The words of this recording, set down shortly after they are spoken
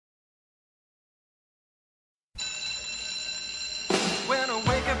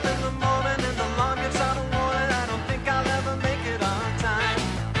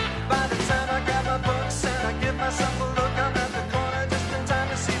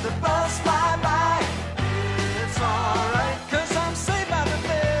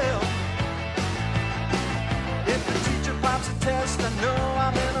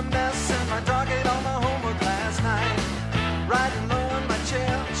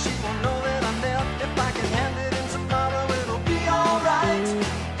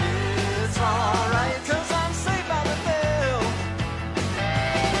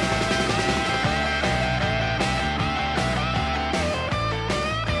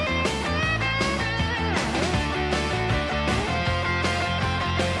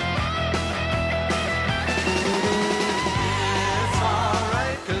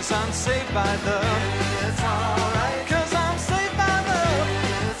'cause I'm saved by love. It's alright, 'cause I'm saved by love.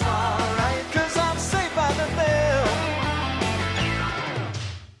 It's alright, 'cause I'm saved by the bell.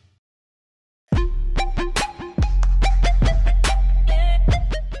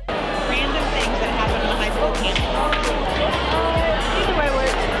 Random things that happen on the high school campus. Either way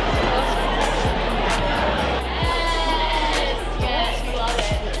works. Yes, we love it.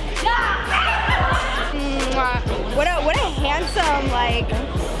 What a handsome, like...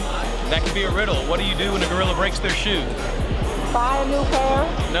 That could be a riddle. What do you do when a gorilla breaks their shoe? Buy a new pair?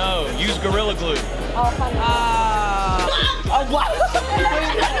 No, use Gorilla Glue. Oh, funny. What?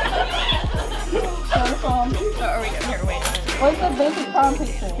 Are we here? Wait. What's the basic prom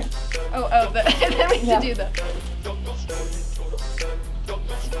picture? Oh, and then we can do the.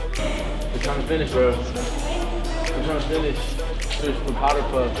 We're trying to finish, bro. We're trying to finish. Search for Powder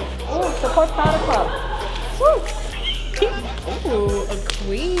Puff. Ooh, support Powder Puff. Woo! Ooh, a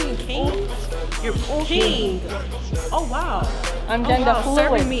queen, king. You're king. Oh wow. I'm gender fluid.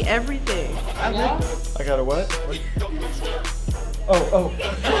 Serving me everything. Yeah? I got a what? Oh.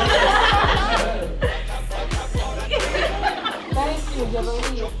 Thank you,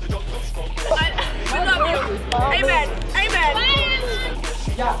 Jubilee. We love you. Amen. Amen.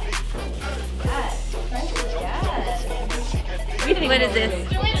 Yeah. What is this?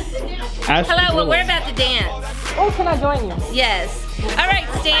 Hello, well, we're about to dance. Oh, can I join you? Yes. All right,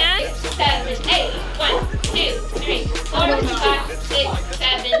 stand. 7, 8. 1, 2, 3, 4, 5, 6,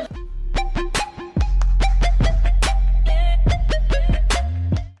 7.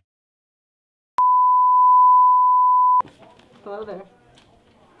 Hello there.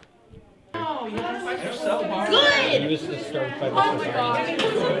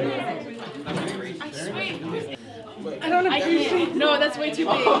 Good. No, that's way too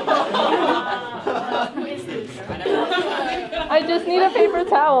big. I just need a paper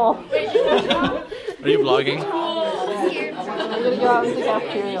towel. Are you vlogging? I'm gonna go out into the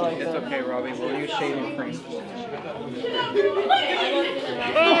cafeteria like that. Okay, Robbie, we'll use shaving cream.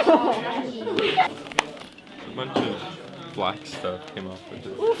 A bunch of black stuff came off with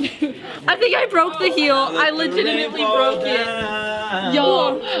it. I think I broke the heel. I legitimately broke it.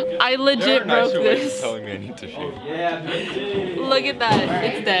 Yo, I legit broke this. Telling me I need to shave. Look at that.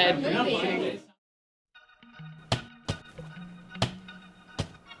 It's dead.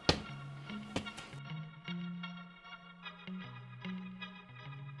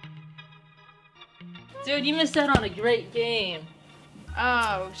 Dude, you missed out on a great game.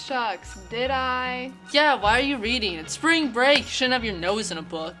 Oh, shucks. Did I? Yeah, why are you reading? It's spring break. You shouldn't have your nose in a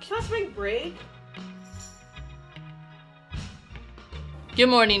book. It's not spring break. Good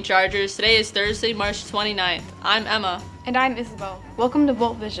morning, Chargers. Today is Thursday, March 29th. I'm Emma. And I'm Isabel. Welcome to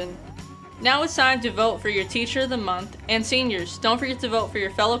Volt Vision. Now it's time to vote for your Teacher of the Month. And seniors, don't forget to vote for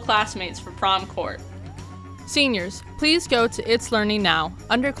your fellow classmates for prom court. Seniors, please go to It's Learning Now,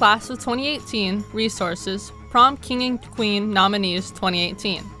 under Class of 2018, Resources, Prom King and Queen Nominees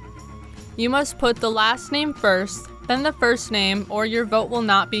 2018. You must put the last name first, then the first name, or your vote will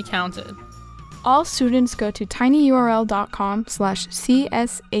not be counted. All students go to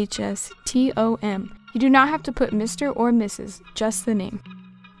tinyurl.com/CSHSTOM. You do not have to put Mr. or Mrs., just the name.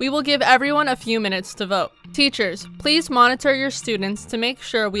 We will give everyone a few minutes to vote. Teachers, please monitor your students to make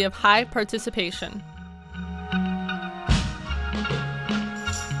sure we have high participation.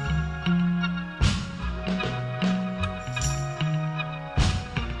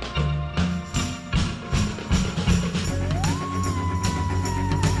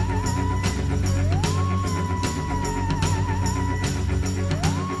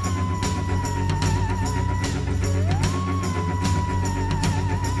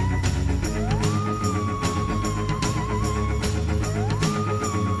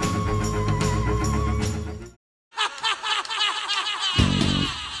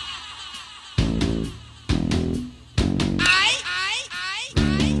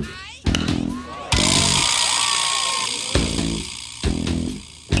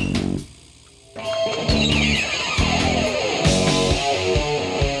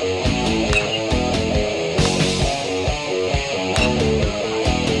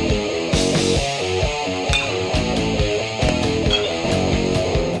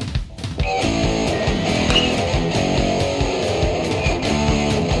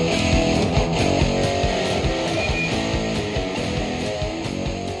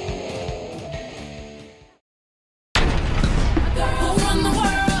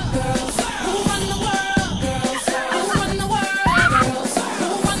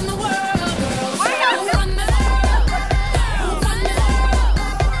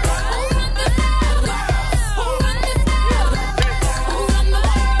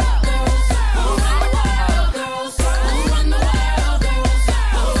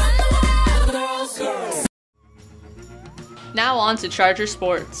 Now on to Charger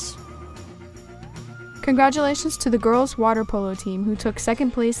Sports. Congratulations to the girls' water polo team who took second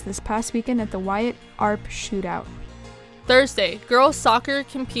place this past weekend at the Wyatt Arp Shootout. Thursday, girls soccer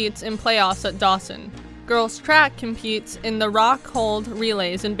competes in playoffs at Dawson. Girls track competes in the Rock Hold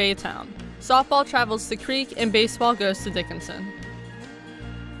Relays in Baytown. Softball travels to Creek and baseball goes to Dickinson.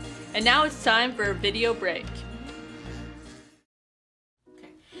 And now it's time for a video break.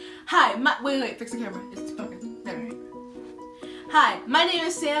 Hi, wait, fix the camera. It's okay. There. Hi, my name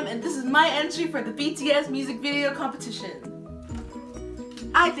is Sam, and this is my entry for the BTS music video competition.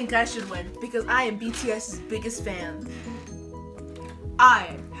 I think I should win because I am BTS's biggest fan.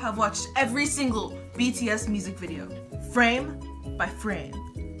 I have watched every single BTS music video, frame by frame.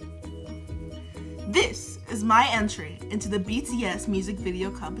 This is my entry into the BTS music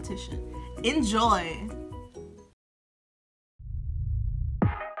video competition. Enjoy!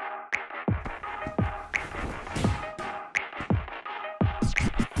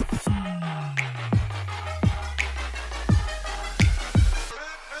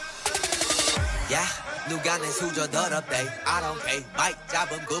 누가 내 수저 더럽대 I don't care 마이크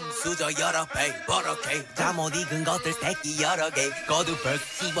잡은 금 수저 여러 배 버럭해 다 못 익은 것들 새끼 여러 개 거두벌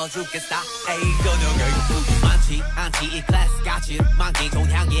씹어 죽겠다 에이 저녁에 많지 않지 이 클래스 같이 많기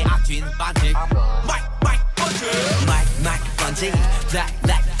동향의 악진 반칙 마이크 번지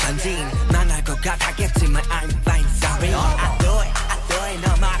black 전진 난 알 것 같았겠지만 I'm fine sorry I do it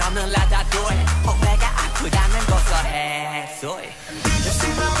너 말 없는 라다 do it 혹 내가 아프다는 고소해 소리 Did you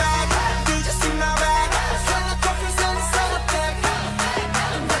see my bag? Did you see my bag?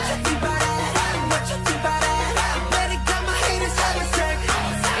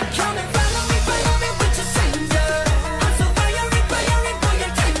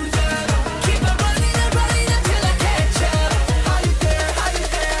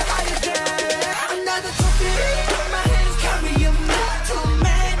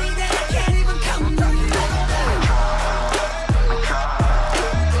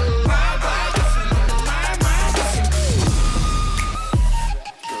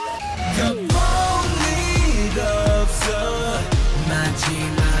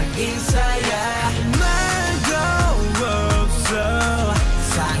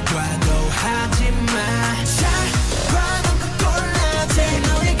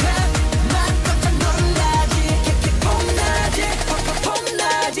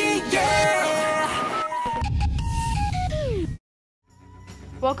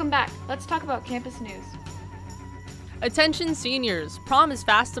 Welcome back. Let's talk about campus news. Attention seniors, prom is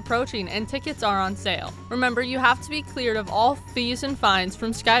fast approaching and tickets are on sale. Remember, you have to be cleared of all fees and fines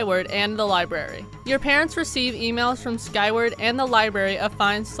from Skyward and the library. Your parents receive emails from Skyward and the library of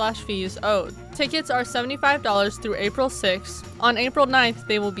fines/fees owed. Tickets are $75 through April 6th. On April 9th,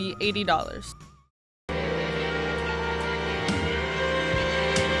 they will be $80.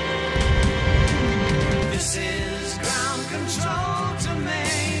 This is ground control to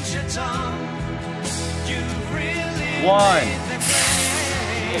Major Tom. You've really made the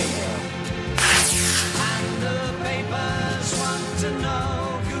grade. And the papers want to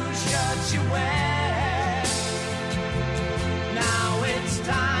know whose shirt you wear. Now it's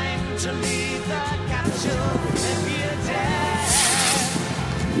time to leave the capsule if you dare.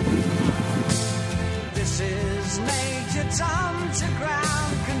 This is Major Tom to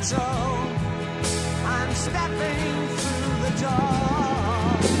ground control. I'm stepping through the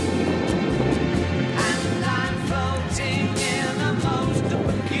door, and I'm floating in a most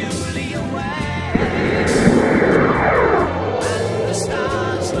peculiar way, and the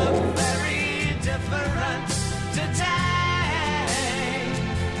stars look very different today,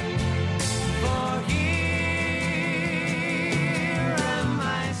 for here am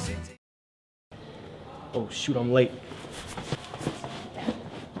I sitting. Oh shoot, I'm late.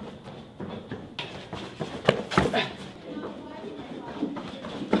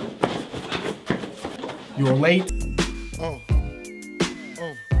 You were late?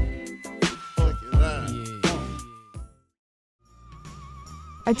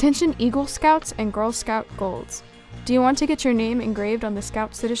 Attention Eagle Scouts and Girl Scout Golds. Do you want to get your name engraved on the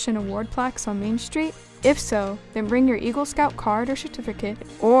Scout Citizen Award plaques on Main Street? If so, then bring your Eagle Scout card or certificate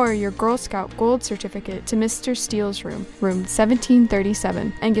or your Girl Scout Gold certificate to Mr. Steele's room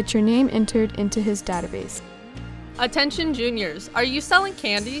 1737, and get your name entered into his database. Attention juniors, are you selling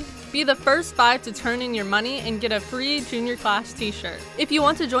candy? Be the first 5 to turn in your money and get a free junior class t-shirt. If you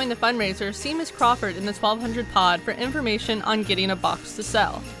want to join the fundraiser, see Ms. Crawford in the 1200 pod for information on getting a box to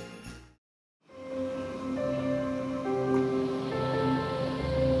sell.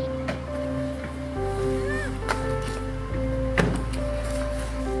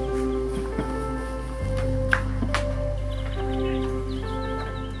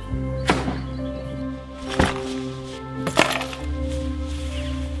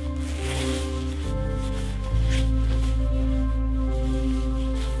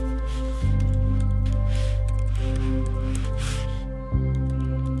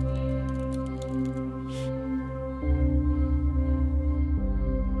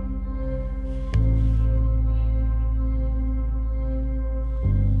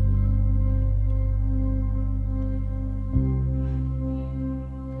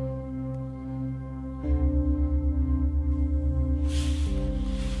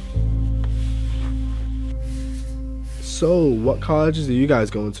 So, what colleges are you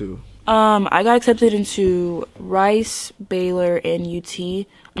guys going to? I got accepted into Rice, Baylor, and UT.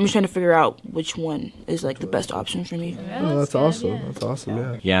 I'm just trying to figure out which one is like the best option for me. Oh, that's awesome. That's awesome,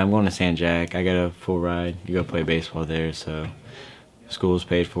 yeah. Yeah, I'm going to San Jack. I got a full ride. You go play baseball there, so school's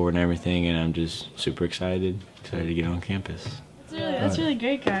paid for and everything, and I'm just super excited to get on campus. That's really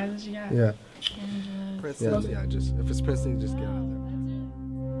great, guys. What you got? Yeah. Princeton. Yeah, just if it's Princeton, just get out of there.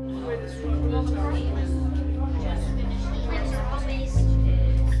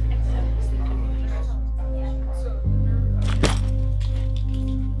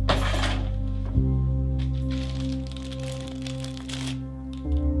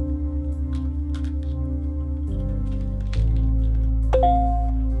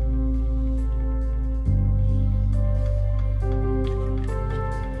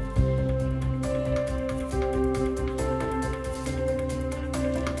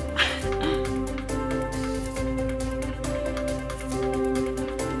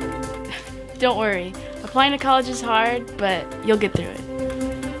 Don't worry. Applying to college is hard, but you'll get through it.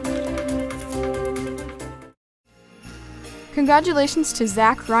 Congratulations to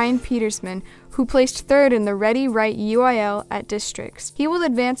Zach Ryan Petersman, who placed third in the Ready Right UIL at districts. He will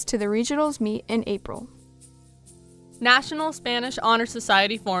advance to the regionals meet in April. National Spanish Honor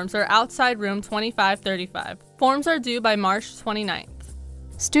Society forms are outside room 2535. Forms are due by March 29th.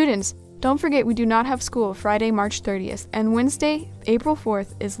 Students, don't forget we do not have school Friday, March 30th, and Wednesday, April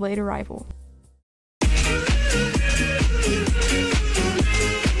 4th is late arrival.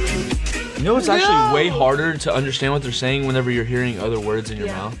 You know, it's actually way harder to understand what they're saying whenever you're hearing other words in your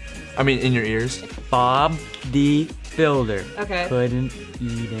mouth. I mean, in your ears. Bob the Builder. Okay. Couldn't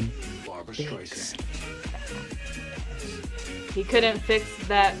even fix. He couldn't fix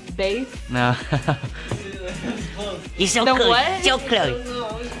that bass. No. You're so close. What? So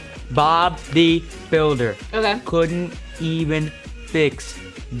close. Bob the Builder. Okay. Couldn't even fix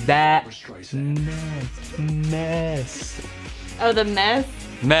that mess. Oh, the mess?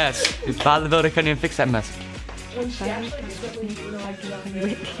 Mess. Bob the Builder couldn't even fix that mess.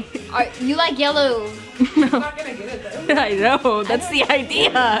 You like yellow. I know, that's the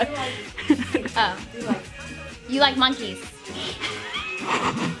idea. Oh. You like monkeys.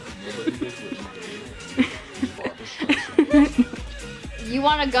 You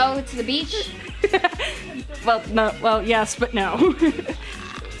want to go to the beach? Well, no. Well, yes, but no.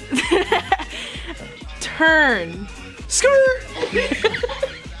 Turn. Skirt.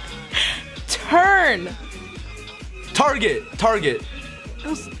 Turn. Target. Target. That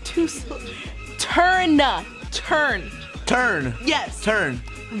was too slow. Turn. Turn. Turn. Yes. Turn.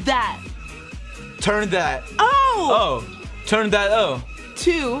 That. Turn that. Oh. Oh. Turn that. Oh.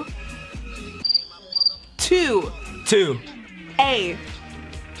 Two. A.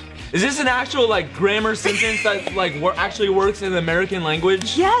 Is this an actual like grammar sentence that like actually works in the American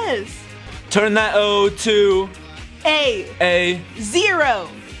language? Yes. Turn that O to A. Zero.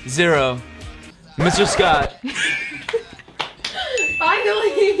 Mr. Scott.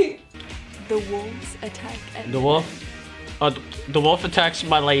 Finally. The wolves attack at The wolf? The wolf attacks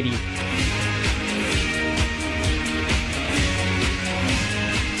my lady.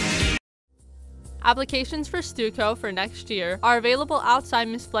 Applications for Stuco for next year are available outside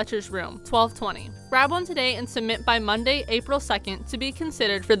Miss Fletcher's room, 1220. Grab one today and submit by Monday, April 2nd to be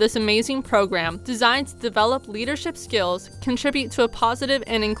considered for this amazing program designed to develop leadership skills, contribute to a positive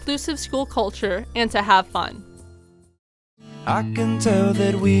and inclusive school culture, and to have fun. I can tell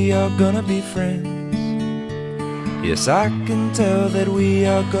that we are gonna be friends. Yes, I can tell that we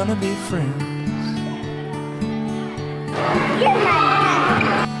are gonna be friends.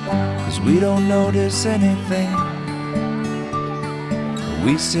 'Cause we don't notice anything.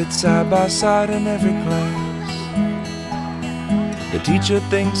 We sit side by side in every class. The teacher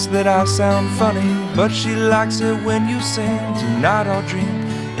thinks that I sound funny, but she likes it when you sing. Tonight I'll dream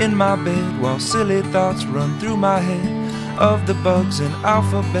in my bed while silly thoughts run through my head of the bugs in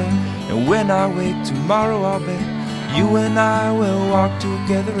alphabet. And when I wake tomorrow, I'll bet you and I will walk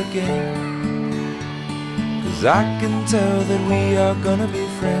together again. 'Cause I can tell that we are gonna be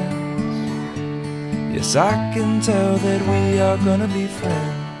friends. Yes, I can tell that we are gonna be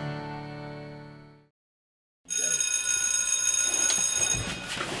friends.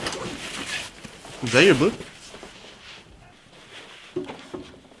 Is that your book?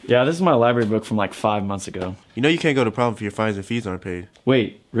 Yeah, this is my library book from like 5 months ago. You know you can't go to prom if your fines and fees aren't paid.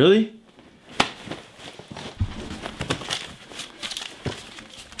 Wait, really?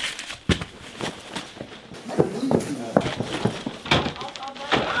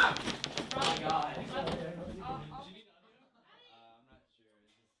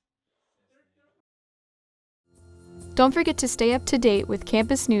 Don't forget to stay up to date with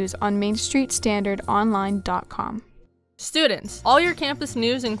campus news on MainStreetStandardOnline.com. Students, all your campus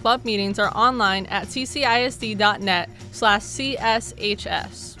news and club meetings are online at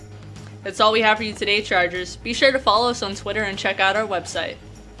ccisd.net/CSHS. That's all we have for you today, Chargers. Be sure to follow us on Twitter and check out our website.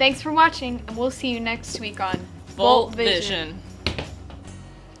 Thanks for watching, and we'll see you next week on Volt Vision.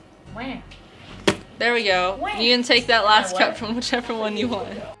 There we go. You can take that last cut from whichever one you want.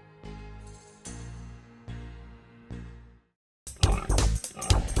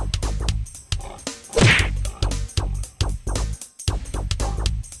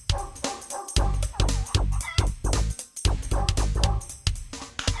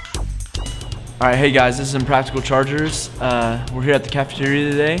 Alright, hey guys, this is Impractical Chargers. We're here at the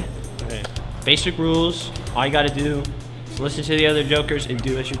cafeteria today. Okay. Basic rules, all you gotta do is listen to the other jokers and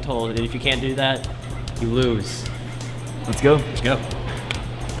do as you're told. And if you can't do that, you lose. Let's go. Let's go.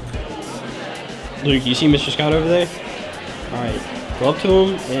 Luke, you see Mr. Scott over there? Alright, go up to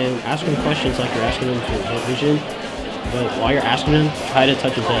him and ask him questions like you're asking him for Volt Vision. But while you're asking him, try to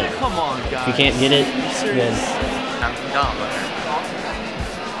touch his head. Come on, guys. If you can't get it, then... I'm dumb.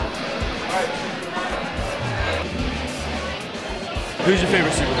 Who's your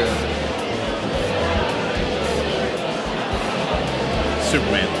favorite superhero?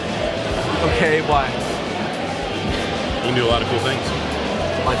 Superman. Okay, why? He can do a lot of cool things.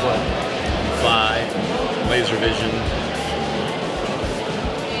 Like what? Fly, laser vision.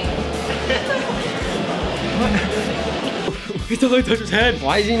 He still let him touch his head.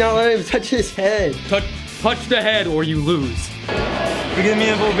 Why is he not letting him touch his head? Touch the head or you lose. Look at me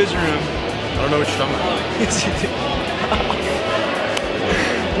in the Volt Vision room. I don't know what you're talking about. Yes, you do.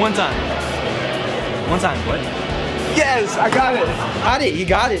 One time. What? Yes, I got it. Got it, he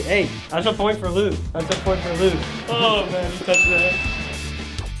got it. Hey. That's a point for Luke. Oh man, he touched the head.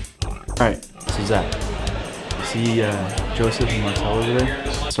 Alright, so Zach, you see Joseph and Marcel over there?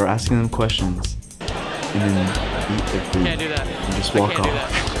 Start asking them questions and then eat their food. Can't do that. And just walk off.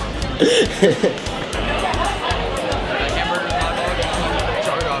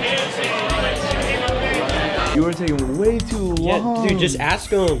 You are taking way too long. Yeah, dude, just ask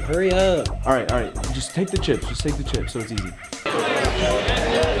him. Hurry up. Alright. Just take the chips. So it's easy. So do you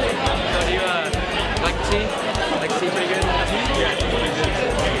like tea? Like tea pretty good? Yeah, pretty good.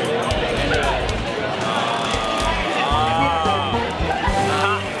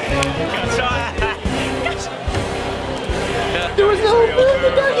 There was no food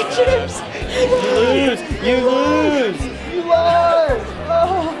for Doggy Chips. You lose. You lost.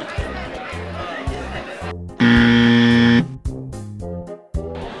 Oh.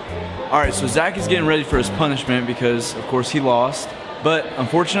 Alright, so Zach is getting ready for his punishment because, of course, he lost. But,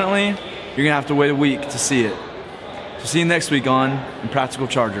 unfortunately, you're going to have to wait a week to see it. So see you next week on Impractical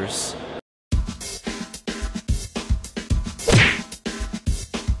Chargers.